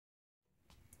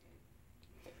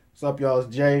What's up, y'all?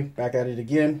 It's Jay, back at it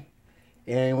again.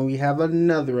 And we have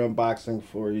another unboxing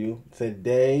for you.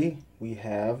 Today, we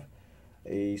have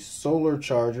a solar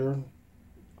charger,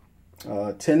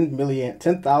 10,000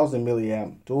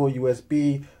 milliamp, dual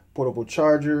USB, portable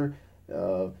charger.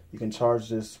 You can charge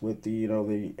this with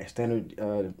the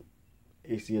standard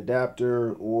AC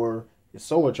adapter or a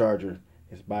solar charger.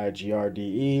 It's by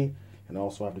GRDE. And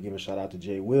also I have to give a shout out to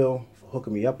Jay Will for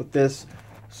hooking me up with this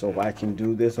so I can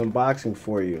do this unboxing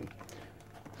for you.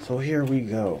 So here we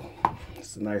go.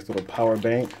 It's a nice little power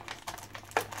bank.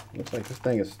 Looks like this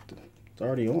thing is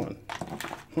already on.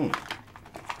 Let's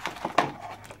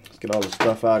get all the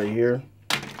stuff out of here.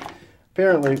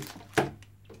 Apparently,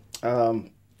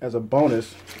 as a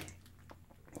bonus,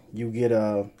 you get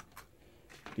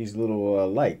these little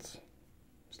lights.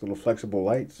 These little flexible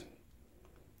lights.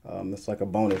 That's like a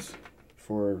bonus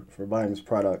for buying this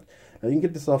product. Now you can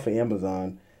get this off of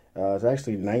Amazon. It's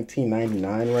actually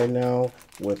 $19.99 right now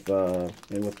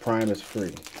and with Prime it's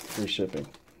free shipping.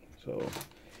 So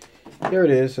here it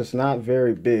is. It's not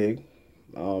very big,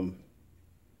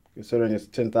 considering it's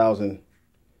 10,000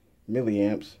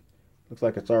 milliamps. Looks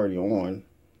like it's already on.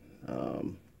 Let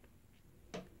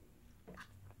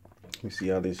me see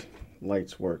how these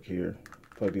lights work here.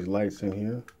 Plug these lights in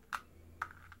here.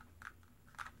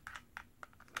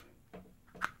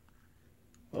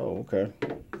 Oh, okay.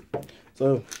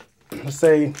 So let's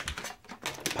say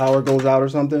power goes out or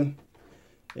something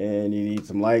and you need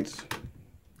some lights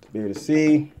to be able to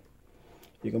see.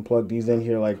 You can plug these in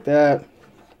here like that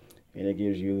and it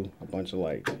gives you a bunch of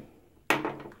lights. It's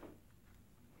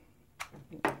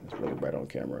really bright on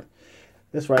camera.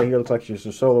 This right here looks like just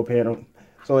a solar panel.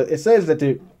 So it says that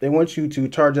they want you to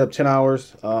charge up 10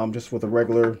 hours just with a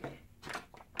regular,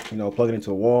 plug it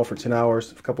into a wall for 10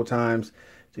 hours a couple times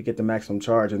to get the maximum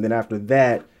charge. And then after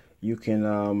that, you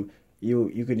can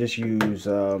you can just use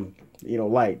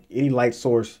light. Any light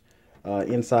source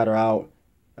inside or out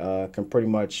can pretty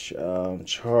much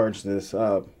charge this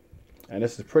up. And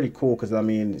this is pretty cool because I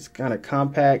mean it's kind of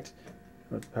compact.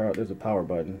 There's a power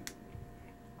button.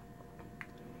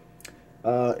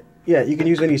 Yeah, you can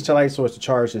use any light source to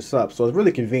charge this up, so it's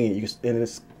really convenient. And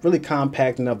it's really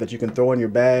compact enough that you can throw in your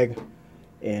bag.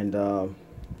 And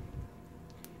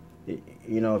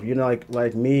if you're not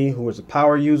like me, who is a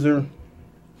power user,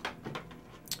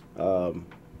 you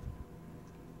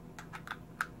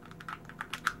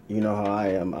know how I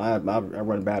am. I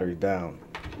run batteries down,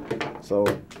 so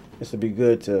this would be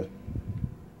good to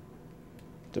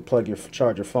charge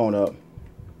your phone up.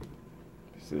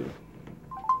 Let's see.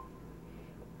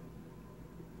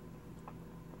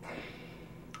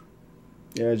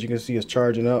 Yeah, as you can see, it's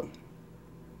charging up.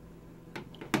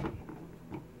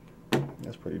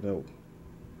 That's pretty dope.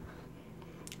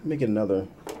 Let me get another.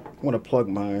 I want to plug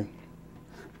my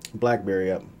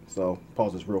BlackBerry up, so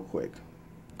pause this real quick.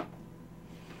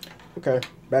 Okay,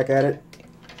 back at it.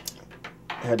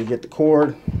 I had to get the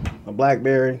cord, my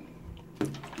BlackBerry.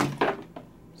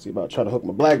 See about trying to hook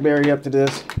my BlackBerry up to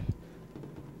this.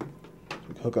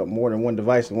 We can hook up more than one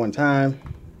device at one time.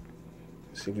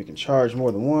 See if we can charge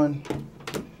more than one.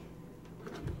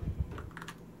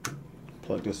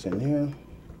 Plug this in here.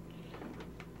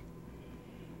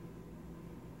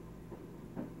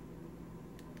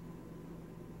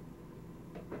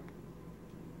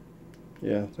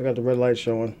 Yeah, so I got the red light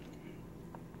showing.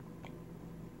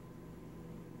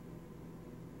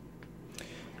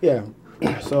 Yeah,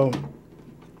 so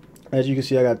as you can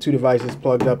see, I got two devices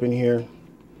plugged up in here.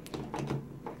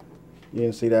 You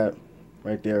can see that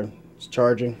right there. It's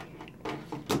charging.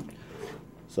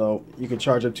 So you can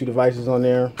charge up two devices on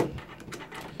there.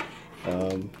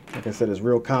 Like I said, it's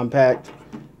real compact.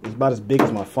 It's about as big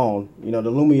as my phone. The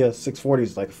Lumia 640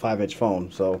 is like a 5-inch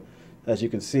phone. So as you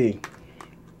can see,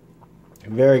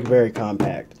 very, very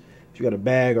compact. If you got a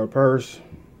bag or a purse,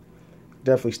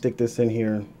 definitely stick this in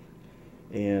here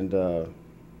and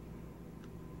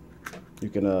you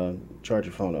can charge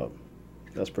your phone up.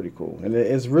 That's pretty cool. And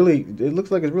it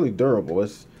looks like it's really durable.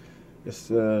 It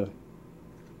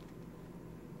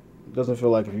doesn't feel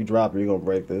like if you drop it, you're gonna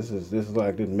break this. This is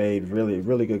like it's made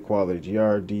really good quality.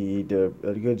 GRDE did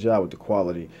a good job with the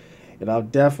quality, and I've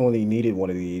definitely needed one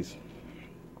of these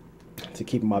to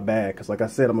keep in my bag. Cause like I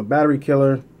said, I'm a battery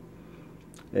killer,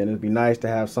 and it'd be nice to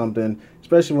have something,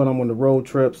 especially when I'm on the road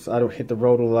trips. I don't hit the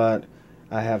road a lot.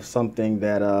 I have something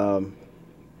that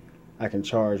I can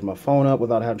charge my phone up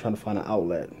without trying to find an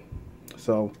outlet.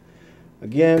 So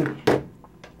again,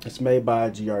 it's made by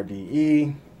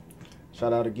GRDE.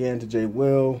 Shout out again to Jay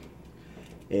Will.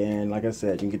 And like I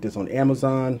said, you can get this on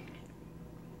Amazon.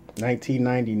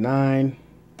 $19.99.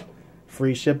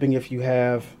 Free shipping if you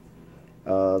have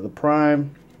the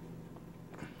Prime.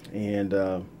 And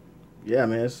yeah,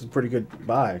 man, this is a pretty good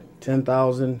buy.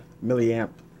 10,000 milliamp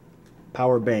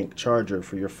power bank charger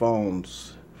for your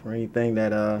phones, for anything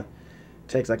that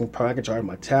takes. I can charge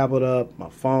my tablet up, my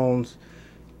phones.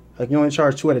 I can only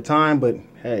charge 2 at a time, but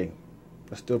hey,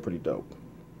 that's still pretty dope.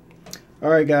 All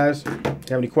right, guys, if you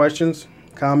have any questions,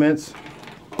 comments,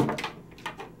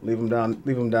 leave them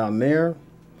down there.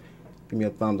 Give me a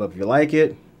thumbs up if you like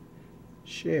it.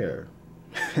 Share.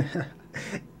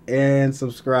 And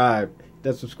subscribe.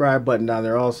 That subscribe button down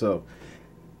there also.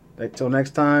 Until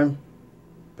next time,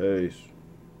 peace.